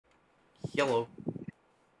Yellow.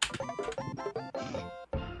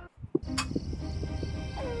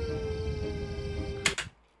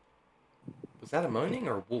 Was that a moaning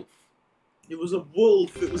or a wolf? It was a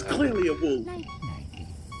wolf. It was clearly a wolf.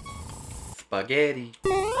 Spaghetti.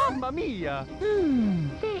 Mamma mia!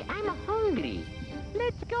 Say, I'm hungry.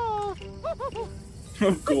 Let's go.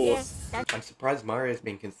 Of course. I'm surprised Mario's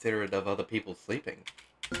being considerate of other people sleeping.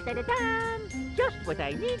 Ta-da-da! Just what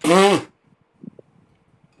I need.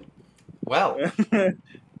 Well.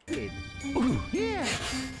 Ooh, yeah.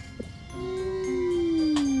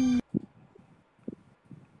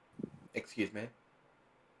 Excuse me.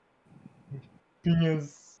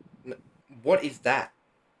 Yes. What is that?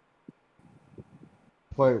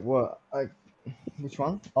 Wait, what? Which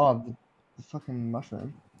one? Oh, the fucking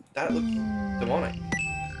mushroom. That looks demonic.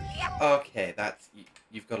 Okay, that's...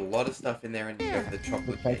 You've got a lot of stuff in there and you have the The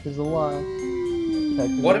chocolate cake cake. is alive.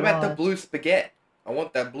 What about the blue spaghetti? I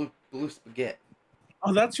want that blue spaghetti.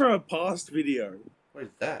 Oh, that's from a past video. What is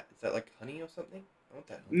that? Is that like honey or something? I want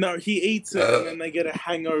that honey. No, he eats it and then they get a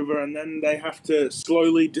hangover and then they have to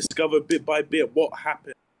slowly discover bit by bit what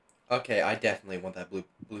happened. Okay, I definitely want that blue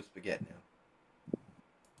spaghetti now.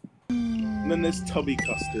 And then there's tubby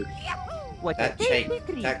custard. What That cake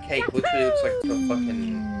literally looks like the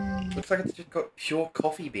fucking... Looks like it's just got pure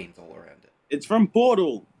coffee beans all around it. It's from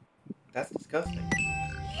Portal. That's disgusting.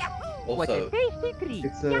 What a Also, tasty treat.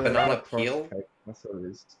 It's a banana crust peel? cake. That's what it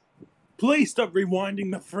is. Please stop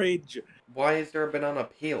rewinding the fridge. why is there a banana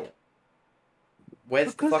peel?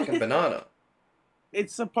 Where's Because the fucking banana?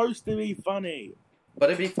 It's supposed to be funny. But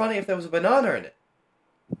it'd be funny if there was a banana in it.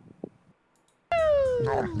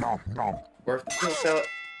 Or if the peel salad...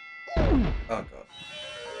 Oh god.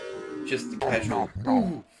 Just the casual...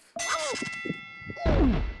 Ooh.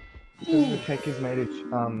 Because the cake is made of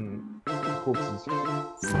corpses.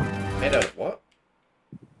 Made out of what?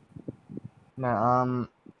 No,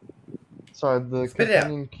 sorry, the Spit it out.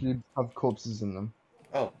 companion cubes have corpses in them.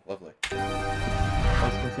 Oh, lovely. I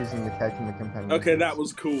was confusing the cake and the companion. Okay, that cubes.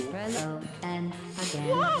 was cool. Hello, and again,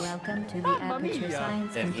 welcome to the Aperture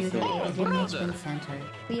Science Yeah, he's Computer the Aided Enrichment Center.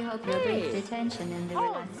 We hope your brief detention in the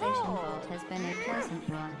relaxation vault has been a pleasant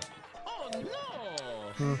one.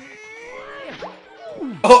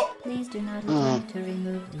 Oh! Please do not attempt to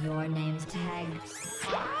remove your name's tag.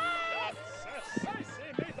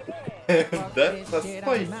 That's a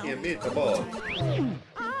spicy meatball.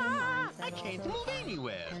 I can't move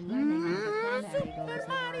anywhere.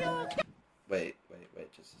 Wait,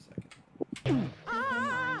 just a second.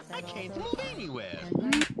 I can't move anywhere.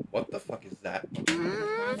 What the fuck is that?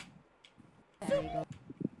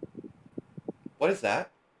 What is that?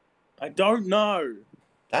 I don't know.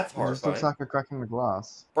 That's It just looks horrifying. like a crack in the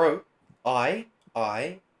glass. Bro, eye,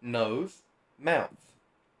 nose, mouth.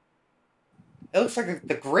 It looks like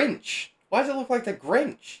the Grinch. Why does it look like the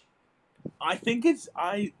Grinch? I think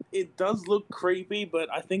it does look creepy, but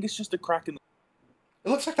I think it's just a crack in the... It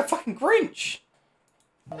looks like the fucking Grinch.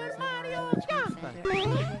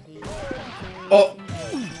 Oh!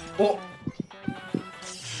 Oh!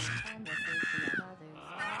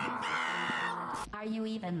 Are you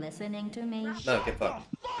even listening to me? No, get fucked.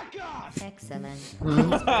 Excellent. Please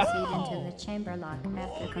proceed into the chamber lock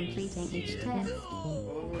after completing each test.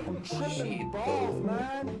 Oh, shit.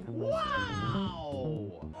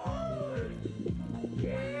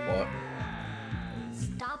 What?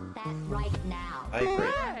 Stop that right now. I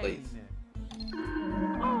agree, please.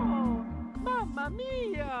 Oh, mamma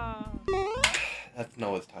mia! That's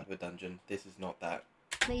Noah's type of dungeon. This is not that.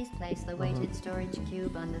 Please place the weighted storage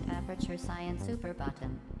cube on the Aperture Science super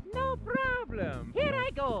button. No problem. Here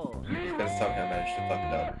I go. He's gonna somehow manage to fuck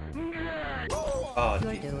it up. Oh,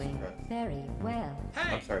 You're Jesus doing Christ. very well.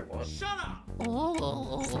 I'm sorry, what?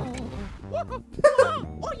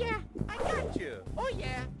 Oh yeah, I got you. Oh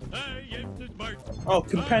yeah. Oh,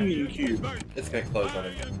 companion cube. It's gonna close on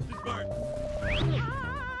him.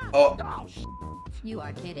 Oh, You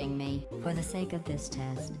are kidding me. For the sake of this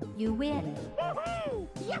test, you win.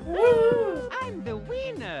 Yahoo! I'm the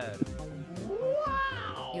winner.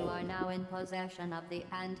 Wow! You are now in possession of the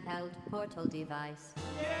handheld portal device.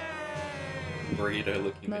 burrito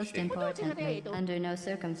looking Most machine. importantly, under no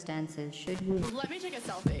circumstances should you... Let me take a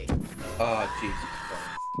selfie. Oh, Jesus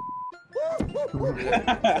Christ.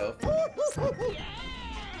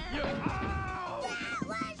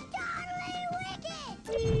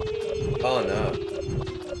 Oh no.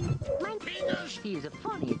 He is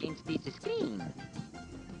funny against this screen.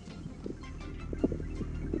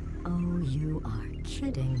 Oh, you are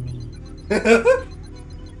kidding me.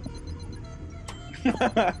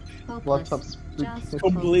 Hopeless. Laptop's Just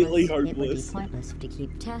Completely hopeless. It would be hopeless. pointless to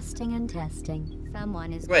keep testing and testing.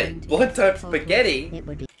 Someone is Wait, going to blood get type hopeless. spaghetti? It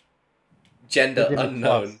would be Gender Spaghetti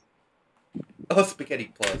unknown. Oh,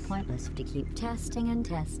 spaghetti plus. pointless to keep testing and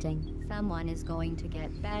testing. Someone is going to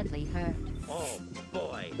get badly hurt. Oh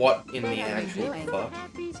boy. What in What the are you actual doing? fuck?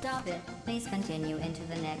 Stop it. Please continue into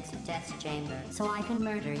the next test chamber so I can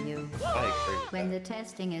murder you. I agree with When that. the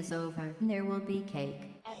testing is over, there will be cake.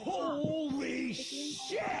 Holy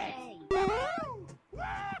shit!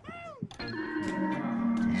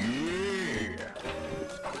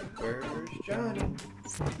 Where's Johnny?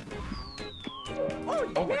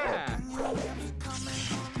 Oh my yeah!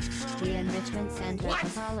 The Enrichment Center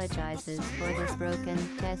apologizes for this broken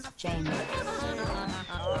test chamber.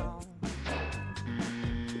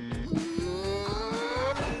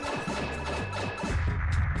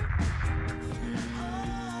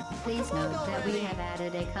 Please note that we have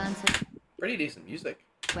added a consequence Pretty decent music.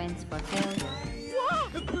 for failure.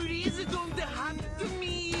 Please don't happen to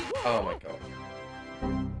me! Oh my god.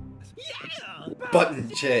 Yeah! Button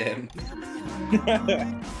jam.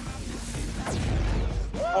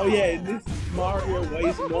 Oh yeah, this Mario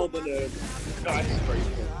weighs more than a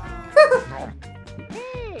skyscraper.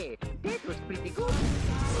 Hey, that was pretty good.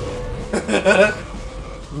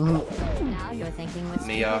 Now you're thinking with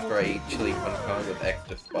Me after I eat chili con carne with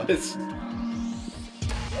extra spice.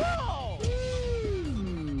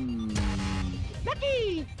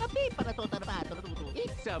 Lucky!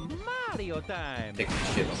 It's a Mario time! Take the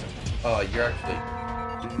shit. Oh, you're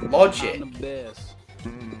actually logic. I'm the best.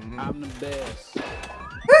 I'm the best.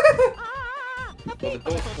 Well, the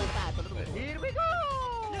door's Here we go!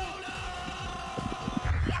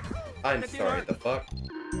 I'm sorry, the fuck?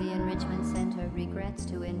 The Enrichment Center regrets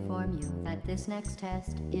to inform you that this next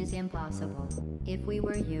test is impossible. If we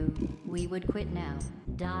were you, we would quit now.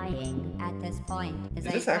 Dying at this point is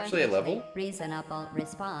Is this actually a level? perfectly reasonable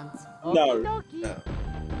response. No. No.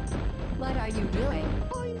 What are you doing?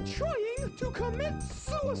 I'm trying to commit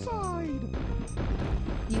suicide!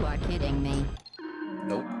 You are kidding me.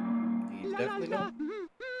 Nope. He's definitely not.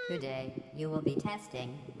 Today, you will be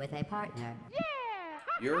testing with a partner.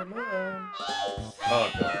 Your mom.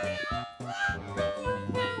 Oh god.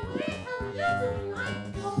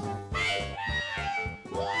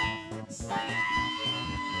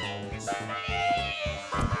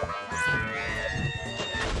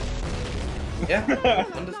 Yeah,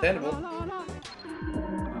 understandable. I'm not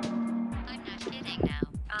kidding now.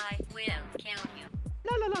 I will kill you.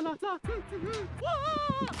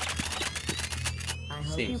 I hope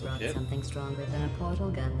you Seems brought legit. something stronger than a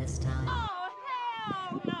portal gun this time.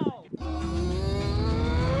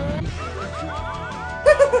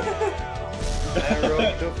 Arrow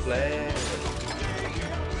to flare.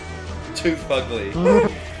 Too fugly.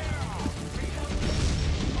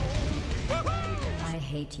 I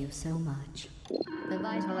hate you so much. The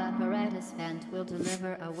vital apparatus vent will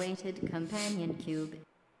deliver a weighted companion cube.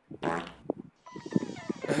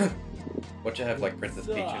 What you have, like Princess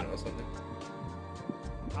Peach in or something?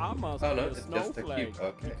 I must Oh, be no, a it's just a snowflake cube,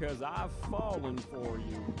 okay. because I've fallen for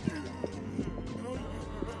you.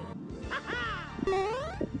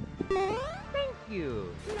 Thank you!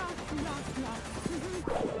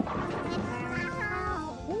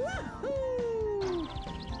 Woohoo!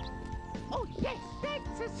 Oh yes,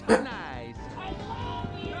 that's so nice!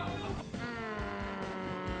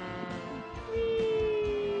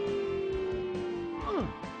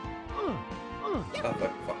 Oh,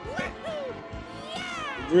 fuck.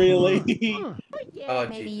 Really? Oh,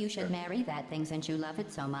 Maybe Jesus you should Christ. marry that thing since you love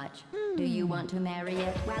it so much. Do you want to marry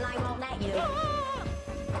it? Well, I won't let you.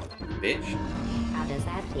 Bitch. How does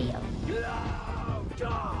that feel? Oh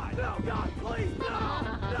God! Oh God, please,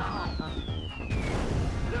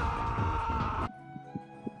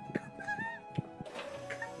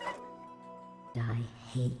 I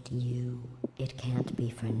hate you. It can't be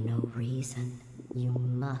for no reason. You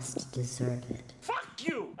must deserve it. Fuck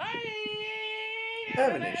you!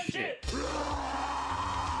 Having his shit.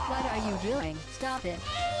 What are you doing? Stop it.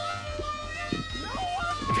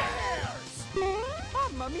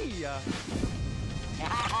 Mamma mia!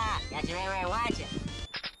 Got your right watch it.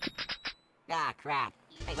 Ah, crap.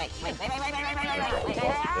 Wait.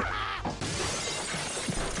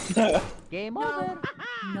 Game over!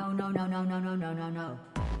 No.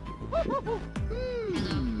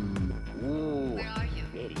 Where are you?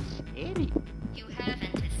 Very scary. You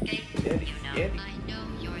haven't escaped. Scary, scary. I know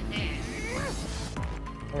you're there.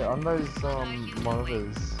 Hey, on those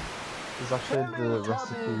monitors, there's actually the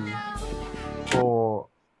recipe for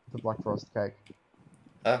the Black Forest cake.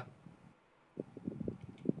 Huh?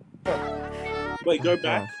 Wait, go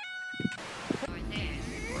back. You're there.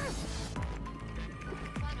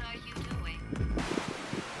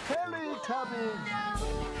 Mamma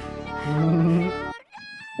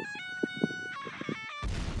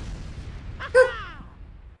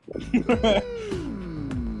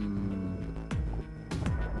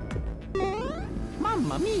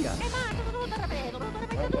mia!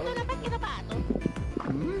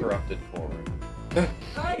 Corrupted forward.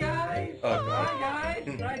 Hi guys! Oh god. Hi guys!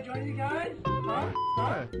 Can I join you guys? Huh?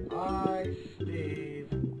 Huh? Hi, Steve.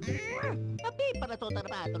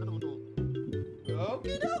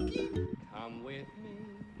 Okie dokie. Come with me,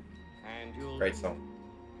 and you'll Great song.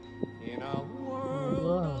 in a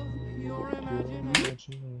world of pure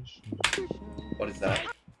imagination. What is that?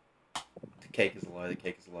 The cake is a lie, the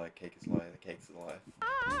cake is a lie, the cake is a lie, the cake is a lie.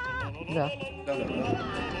 Yeah. No, no, no.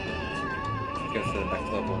 I'm gonna send it back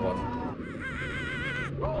to level 1.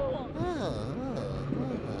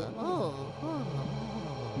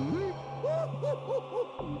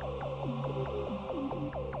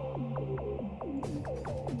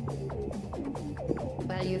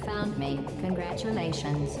 Well, you found me.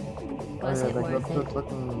 Congratulations. Was Oh, it yeah, worth that's it?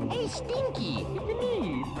 looking. Hey, Stinky!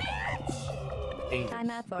 Time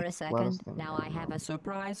out for a second. Now I have a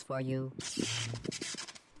surprise for you.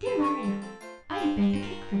 I'm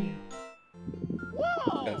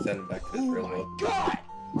gonna send him back to his real world. God!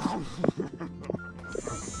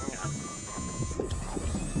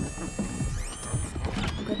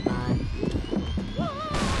 Goodbye.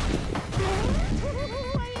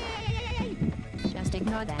 Just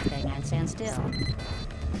ignore that thing and stand still.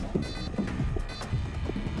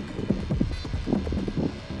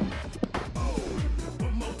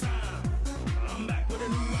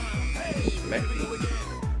 Smack me.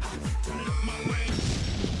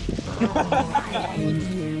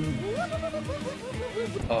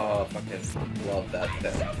 Oh, fucking love that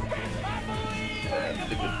thing.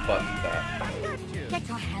 Stupid button that. Get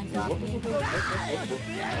your hands off me.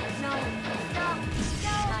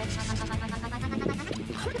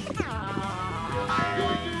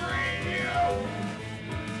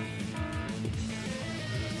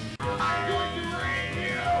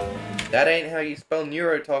 That ain't how you spell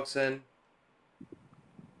neurotoxin.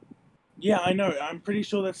 Yeah, I know. I'm pretty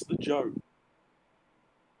sure that's the joke.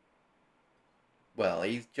 Well,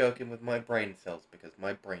 he's joking with my brain cells because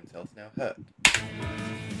my brain cells now hurt.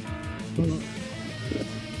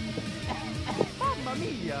 Mamma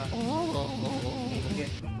mia!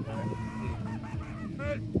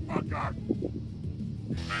 Oh god.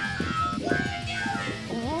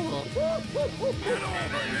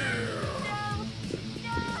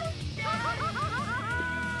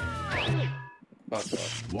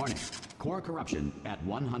 Warning. Core corruption at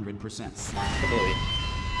 100%. Spaghetti.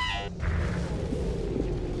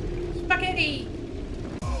 Spaghetti!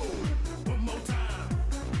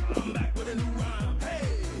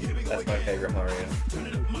 That's my favorite Mario.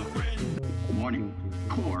 Warning.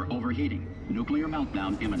 Core overheating. Nuclear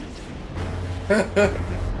meltdown imminent.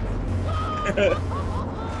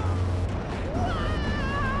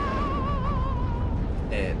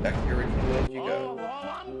 And back to your original world you go.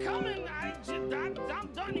 I'm coming. I'm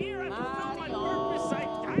done here. I fulfilled my purpose.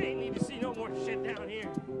 I ain't need to see no more shit down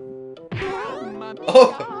here.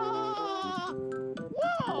 Oh!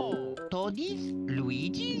 Whoa! Toadies?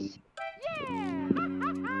 Luigi's?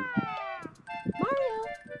 Mario,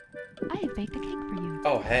 I have baked a cake for you.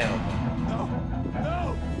 Oh, hell.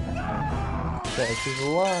 That is a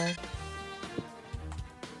lie.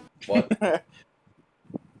 What?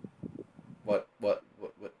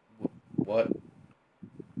 What?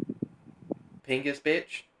 Pingus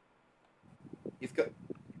bitch? He's got...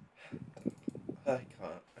 I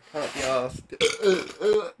can't be asked.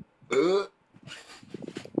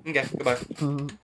 Okay, goodbye.